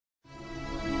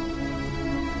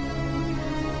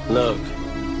Look,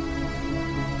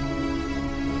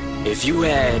 if you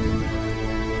had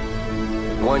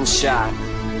one shot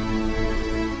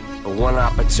or one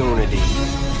opportunity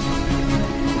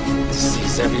to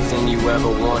seize everything you ever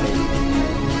wanted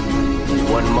in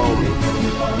one moment,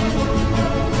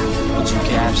 would you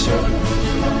capture?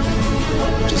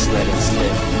 Just let it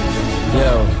slip.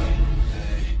 Yo.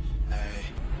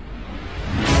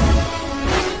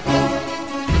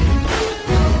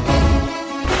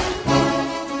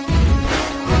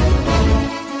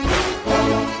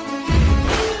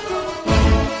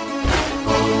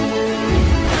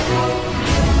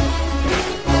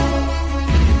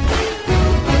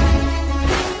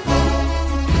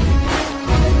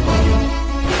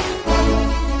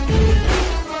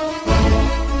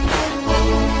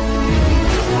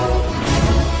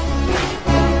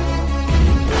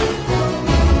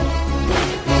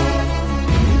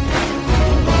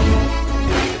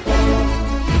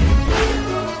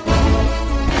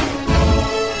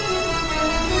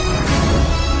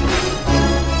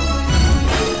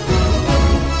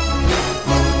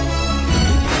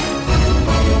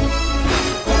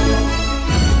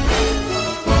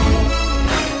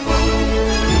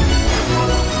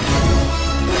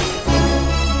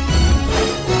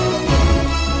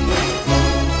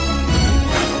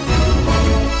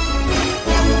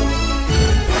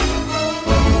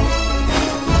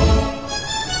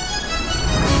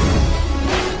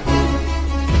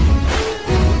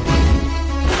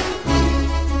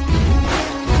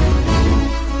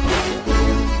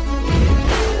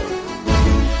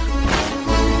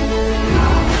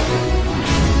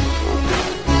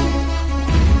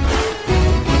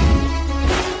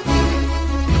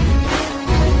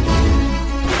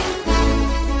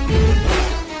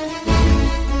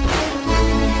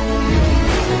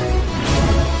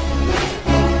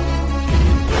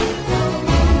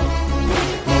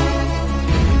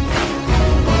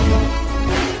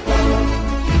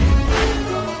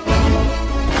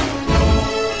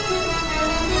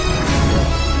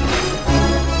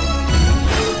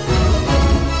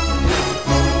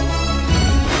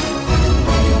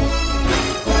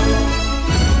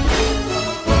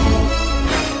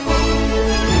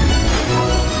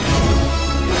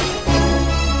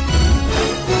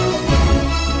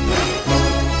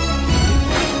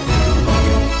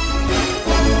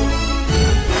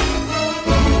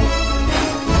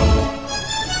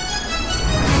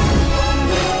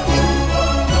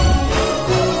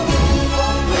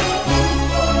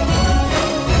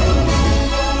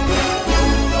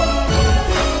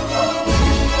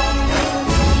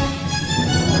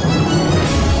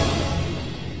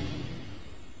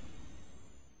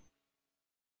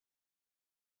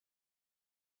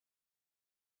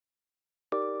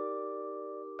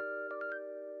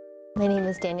 My name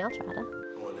is Danielle Trotta.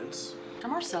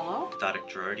 I'm Marcelo. Static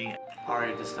Girardi.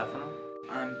 Ari DeStefano.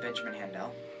 I'm Benjamin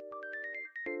Handel.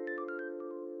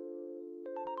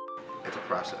 It's a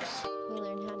process. We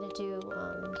learn how to do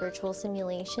virtual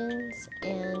simulations,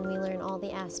 and we learn all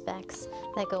the aspects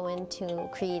that go into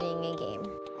creating a game.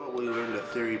 Well, we learn the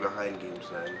theory behind game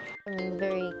design. From the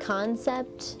very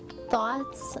concept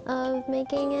thoughts of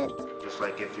making it. Just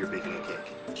like if you're baking a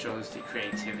cake. It shows the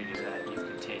creativity that you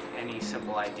can take any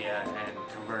simple idea and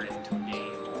convert it into a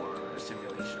game or a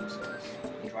simulation. So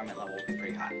the enjoyment level will be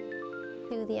pretty high.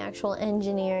 To the actual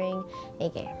engineering a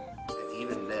game. And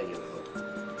even then, you know,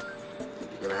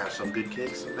 you're gonna have some good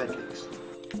cakes, some bad cakes.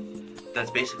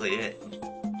 That's basically it.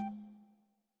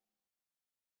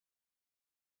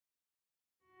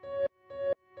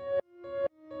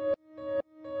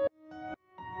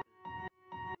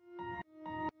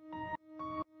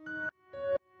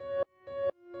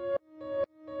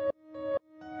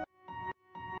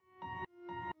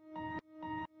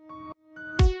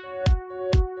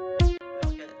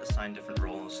 Assigned different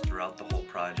roles throughout the whole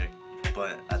project,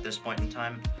 but at this point in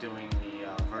time, doing the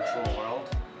virtual world.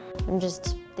 I'm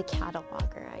just the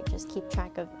cataloger. I just keep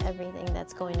track of everything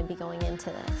that's going to be going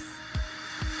into this.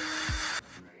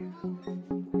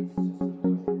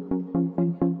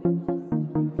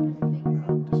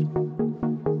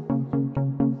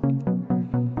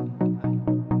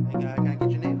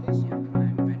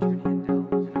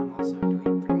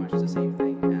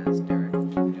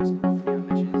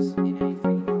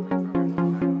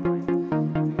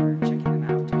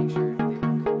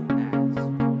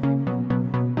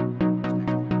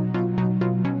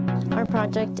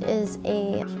 Project is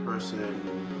a first-person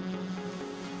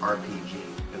RPG.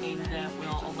 That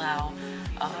will allow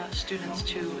students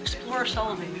to explore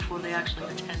Sullivan before they actually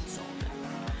attend Sullivan.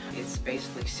 It's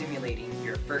basically simulating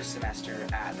your first semester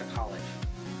at the college.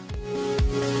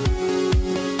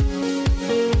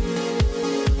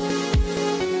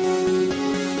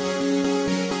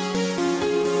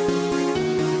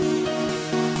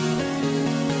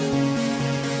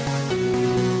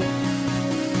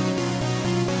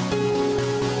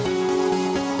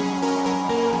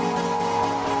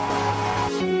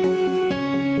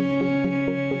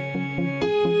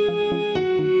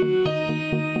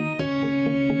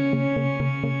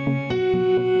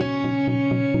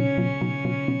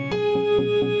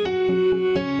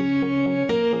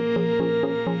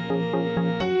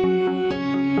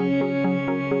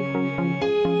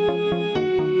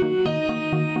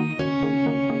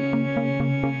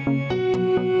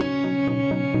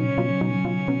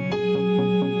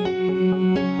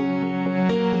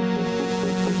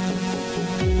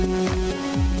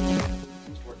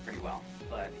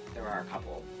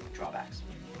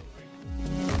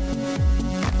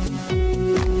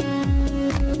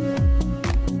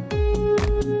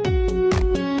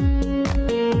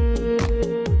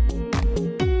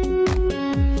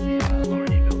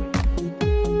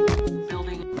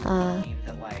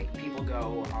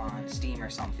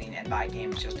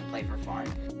 play for fun.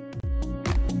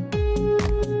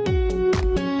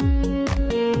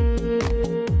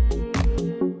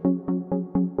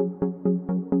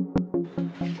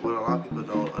 What a lot of people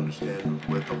don't understand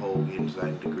with the whole game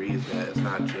design degree is that it's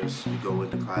not just you go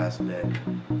into class and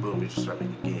then boom, you just start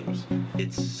making games.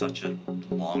 It's such a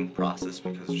long process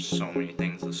because there's so many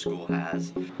things the school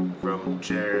has. From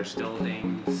chairs,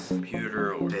 Buildings,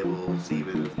 Computer or tables,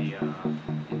 even. the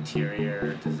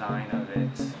interior design of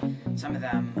it. Some of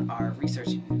them are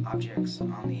researching objects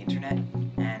on the internet,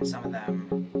 and some of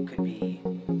them could be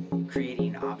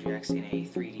creating objects in a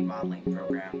 3D modeling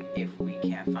program if we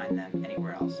can't find them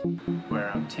anywhere else. Where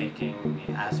I'm taking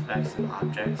the aspects and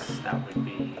objects that would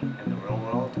be in the real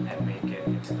world and make it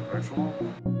into the virtual.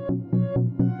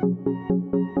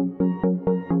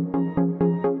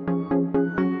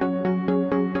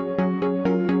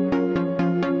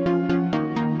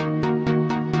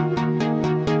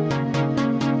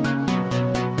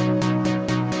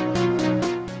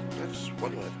 That's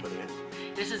one way of putting it.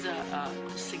 This is a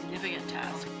significant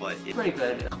task. but Pretty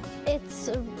good. It's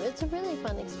a really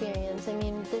fun experience. I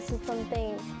mean, this is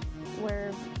something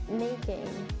we're making,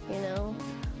 you know?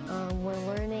 We're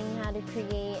learning how to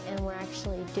create and we're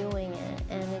actually doing it,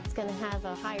 and it's going to have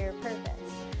a higher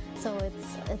purpose. So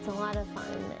it's a lot of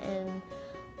fun, and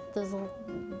there's a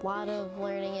lot of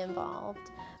learning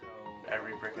involved.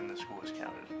 Every brick in the school is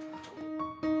counted.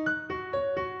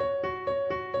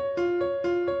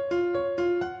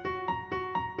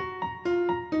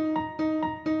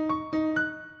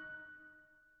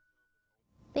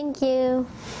 Thank you.